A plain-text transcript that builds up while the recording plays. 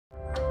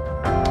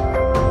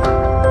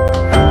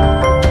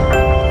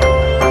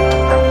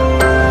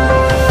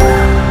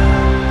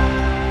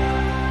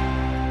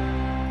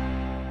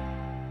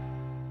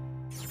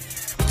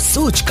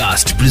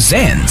Sochcast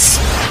presents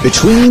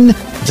Between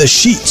the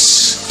Sheets.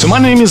 So my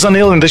name is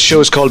Anil and this show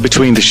is called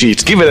Between the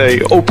Sheets. Give it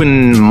an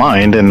open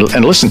mind and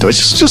listen to it.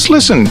 Just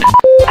listen.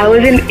 I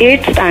was in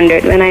 8th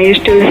standard when I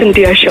used to listen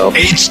to your show.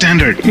 8th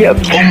standard? Yep.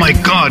 Oh my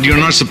God, you're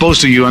not supposed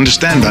to. You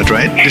understand that,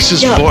 right? This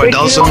is for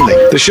adults only.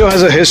 The show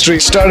has a history.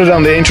 It started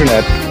on the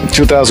internet in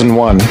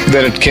 2001.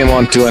 Then it came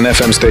on to an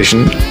FM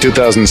station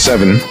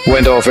 2007.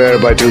 Went off air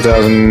by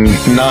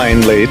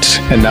 2009 late.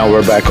 And now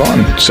we're back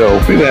on. So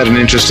we've had an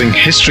interesting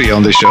history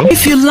on this show.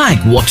 If you like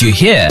what you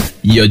hear,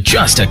 you're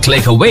just a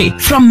click away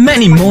from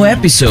many more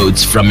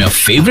episodes from your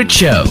favorite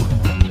show.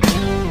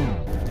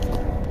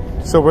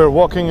 So we're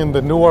walking in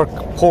the Newark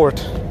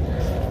port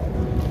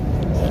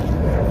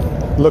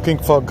looking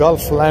for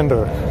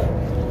Gulflander.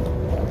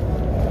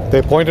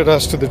 They pointed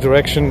us to the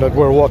direction that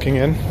we're walking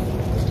in,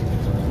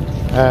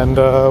 and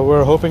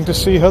we're hoping to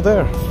see her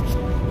there.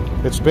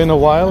 It's been a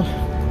while.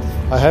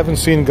 I haven't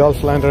seen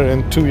Gulflander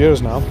in 2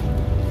 years now,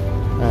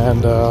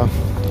 and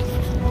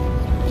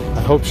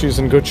I hope she's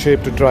in good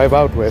shape to drive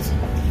out with.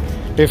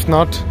 If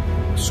not,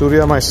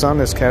 Surya, my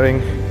son, is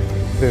carrying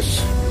this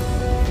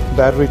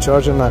battery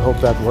charger, and I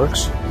hope that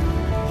works,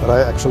 but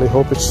I actually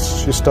hope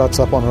she starts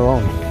up on her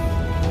own.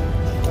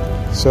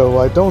 So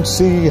I don't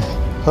see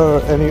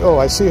her oh,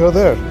 I see her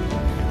there.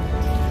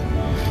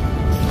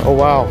 Oh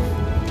wow,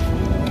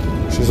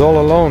 she's all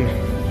alone.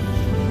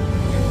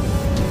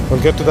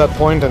 We'll get to that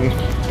point and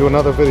do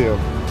another video.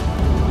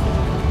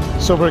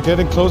 So we're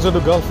getting closer to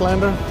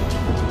Gulflander,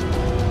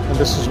 and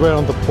this is where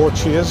on the port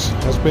she is.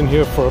 Has been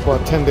here for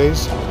about 10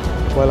 days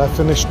while I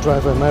finished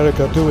Drive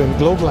America 2 in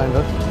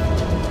Gulflander.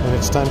 And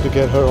it's time to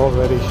get her all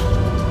ready.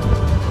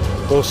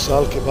 2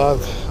 साल के बाद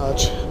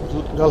आज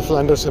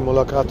गल्फलैंडर से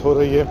मुलाकात हो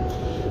रही है.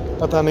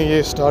 पता नहीं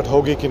ये स्टार्ट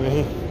होगी कि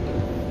नहीं,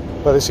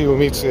 पर इसी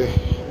उम्मीद से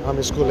हम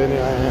इसको लेने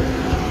आए हैं.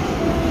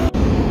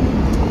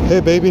 हे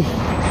बेबी,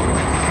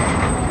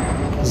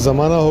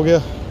 ज़माना हो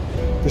गया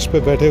इस पे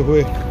बैठे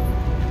हुए.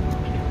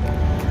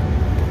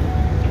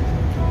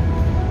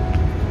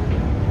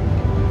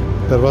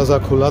 दरवाज़ा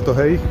खुला तो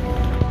है ही.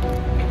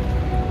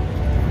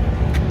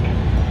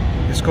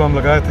 इसको हम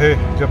लगाए थे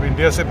जब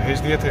इंडिया से भेज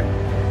दिए थे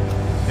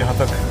यहाँ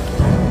तक.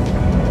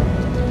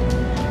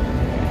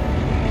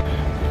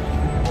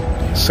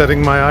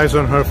 Setting my eyes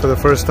on her for the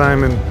first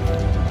time in,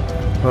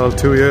 well,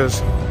 2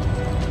 years.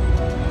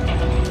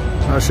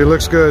 She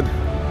looks good.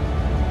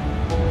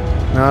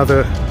 Now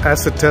the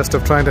acid test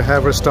of trying to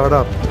have her start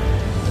up.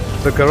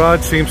 The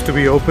garage seems to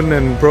be open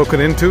and broken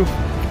into.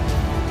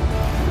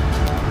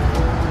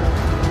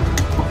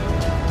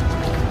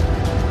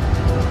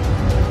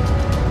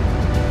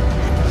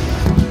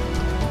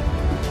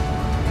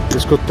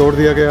 इसको तोड़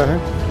दिया गया है.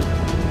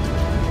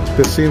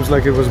 This seems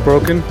like it was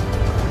broken.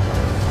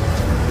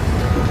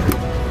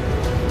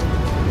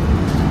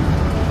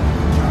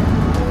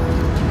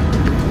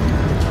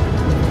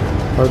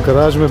 और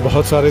garage में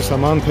बहुत सारे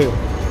सामान थे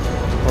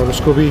और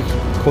उसको भी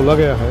खोला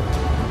गया है,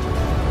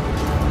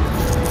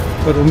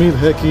 पर उम्मीद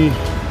है कि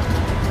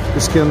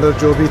इसके अंदर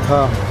जो भी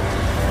था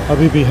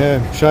अभी भी है.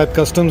 शायद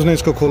कस्टम्स ने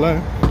इसको खोला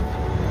है.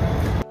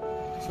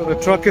 So the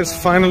truck is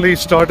finally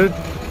started,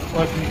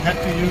 but we had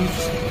to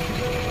use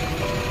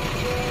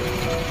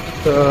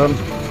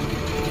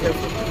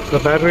the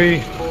battery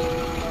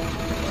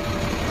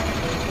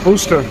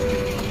booster.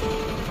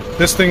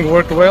 This thing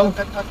worked well,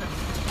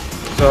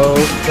 so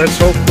let's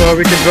hope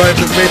we can drive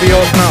this baby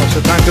off now.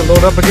 So time to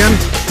load up again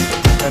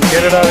and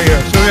get it out of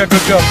here. Surya,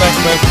 good job.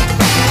 Thanks, man.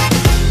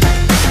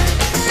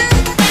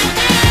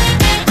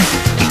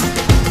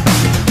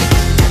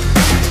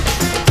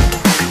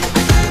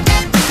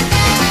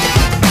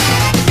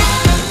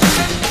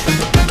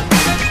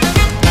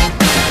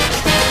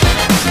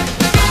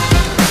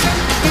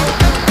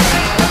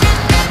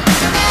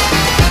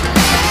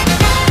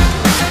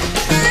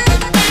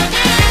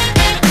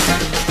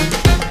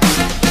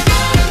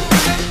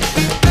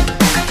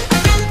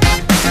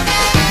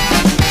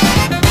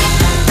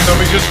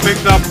 Just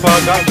picked up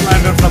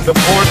Gulflander from the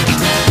port.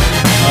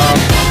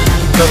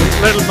 It's a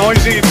little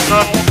noisy. It's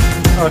not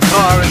a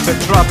car, it's a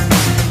truck.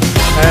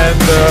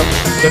 And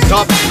the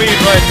top speed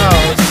right now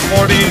is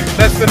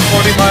less than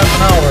 40 miles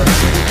an hour.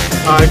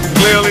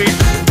 Clearly,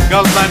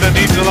 Gulflander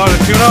needs a lot of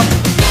tune-up.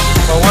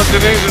 But once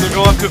it is, it'll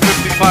go up to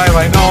 55.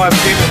 I know, I've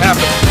seen it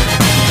happen.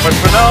 But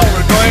for now,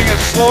 we're going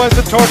as slow as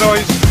a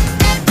tortoise.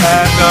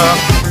 And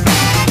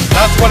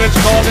that's what it's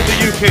called in the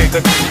UK,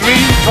 the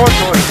green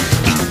tortoise.